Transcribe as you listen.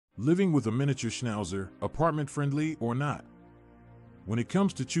Living with a miniature schnauzer, apartment-friendly or not? When it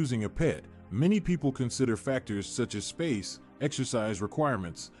comes to choosing a pet, many people consider factors such as space, exercise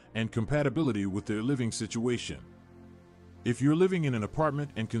requirements, and compatibility with their living situation. If you're living in an apartment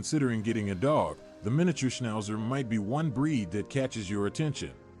and considering getting a dog, the miniature schnauzer might be one breed that catches your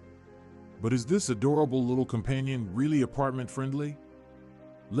attention. But is this adorable little companion really apartment-friendly?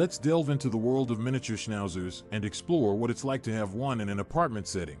 Let's delve into the world of miniature schnauzers and explore what it's like to have one in an apartment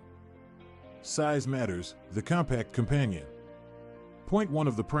setting. Size matters, the compact companion. Point one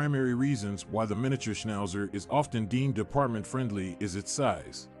of the primary reasons why the miniature schnauzer is often deemed apartment-friendly is its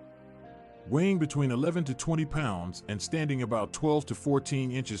size. Weighing between 11 to 20 pounds and standing about 12 to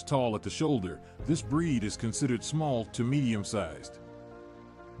 14 inches tall at the shoulder, this breed is considered small to medium-sized.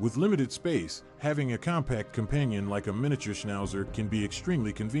 With limited space, having a compact companion like a miniature schnauzer can be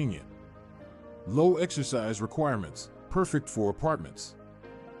extremely convenient. Low exercise requirements, perfect for apartments.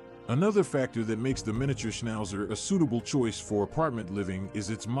 Another factor that makes the miniature schnauzer a suitable choice for apartment living is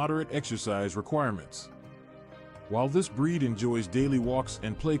its moderate exercise requirements. While this breed enjoys daily walks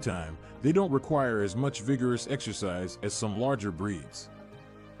and playtime, they don't require as much vigorous exercise as some larger breeds.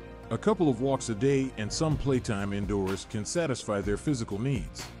 A couple of walks a day and some playtime indoors can satisfy their physical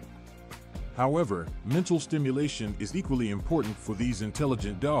needs. However, mental stimulation is equally important for these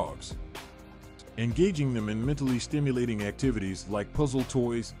intelligent dogs. Engaging them in mentally stimulating activities like puzzle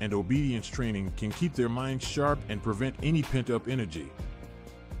toys and obedience training can keep their minds sharp and prevent any pent-up energy.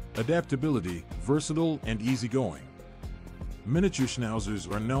 Adaptability, versatile and easygoing. Miniature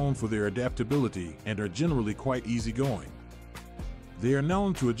schnauzers are known for their adaptability and are generally quite easygoing. They are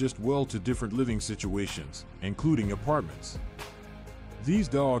known to adjust well to different living situations, including apartments. These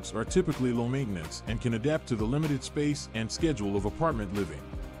dogs are typically low maintenance and can adapt to the limited space and schedule of apartment living.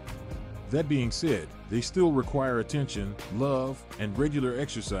 That being said, they still require attention, love, and regular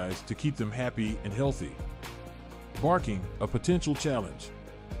exercise to keep them happy and healthy. Barking, a potential challenge.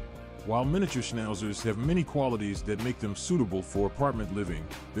 While miniature schnauzers have many qualities that make them suitable for apartment living,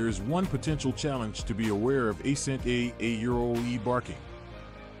 there is one potential challenge to be aware of: a barking.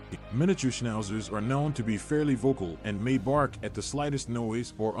 Miniature schnauzers are known to be fairly vocal and may bark at the slightest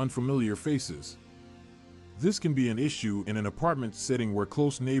noise or unfamiliar faces. This can be an issue in an apartment setting where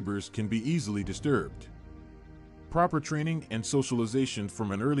close neighbors can be easily disturbed. Proper training and socialization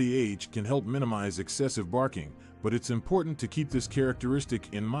from an early age can help minimize excessive barking, but it's important to keep this characteristic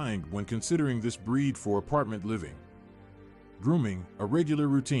in mind when considering this breed for apartment living. Grooming, a regular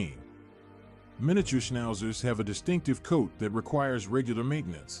routine. Miniature schnauzers have a distinctive coat that requires regular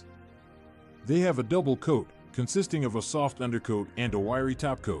maintenance. They have a double coat, consisting of a soft undercoat and a wiry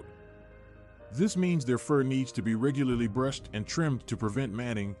topcoat. This means their fur needs to be regularly brushed and trimmed to prevent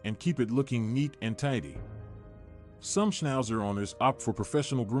matting and keep it looking neat and tidy. Some schnauzer owners opt for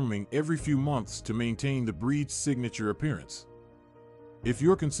professional grooming every few months to maintain the breed's signature appearance. If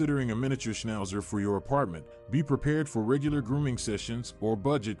you're considering a miniature schnauzer for your apartment, be prepared for regular grooming sessions or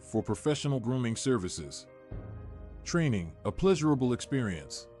budget for professional grooming services. Training, a pleasurable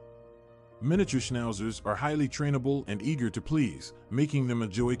experience. Miniature schnauzers are highly trainable and eager to please, making them a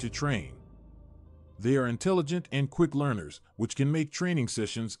joy to train. They are intelligent and quick learners, which can make training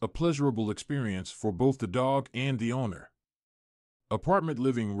sessions a pleasurable experience for both the dog and the owner. Apartment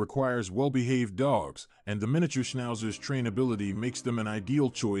living requires well-behaved dogs, and the miniature schnauzer's trainability makes them an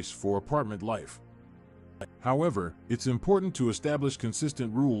ideal choice for apartment life. However, it's important to establish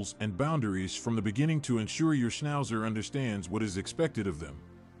consistent rules and boundaries from the beginning to ensure your schnauzer understands what is expected of them.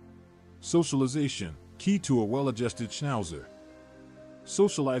 Socialization, key to a well-adjusted schnauzer.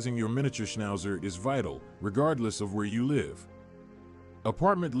 Socializing your miniature schnauzer is vital, regardless of where you live.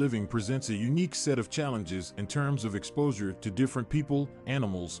 Apartment living presents a unique set of challenges in terms of exposure to different people,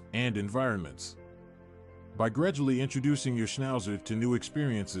 animals, and environments. By gradually introducing your schnauzer to new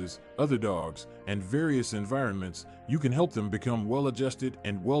experiences, other dogs, and various environments, you can help them become well-adjusted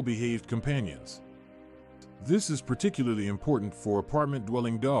and well-behaved companions. This is particularly important for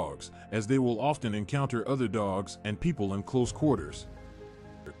apartment-dwelling dogs, as they will often encounter other dogs and people in close quarters.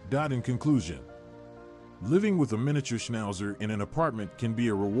 In conclusion, living with a miniature schnauzer in an apartment can be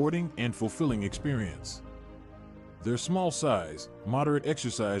a rewarding and fulfilling experience. Their small size, moderate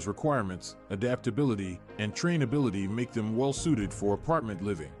exercise requirements, adaptability, and trainability make them well-suited for apartment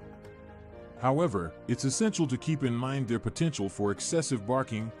living. However, it's essential to keep in mind their potential for excessive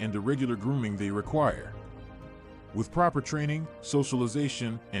barking and the regular grooming they require. With proper training,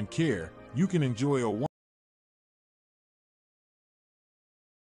 socialization, and care, you can enjoy a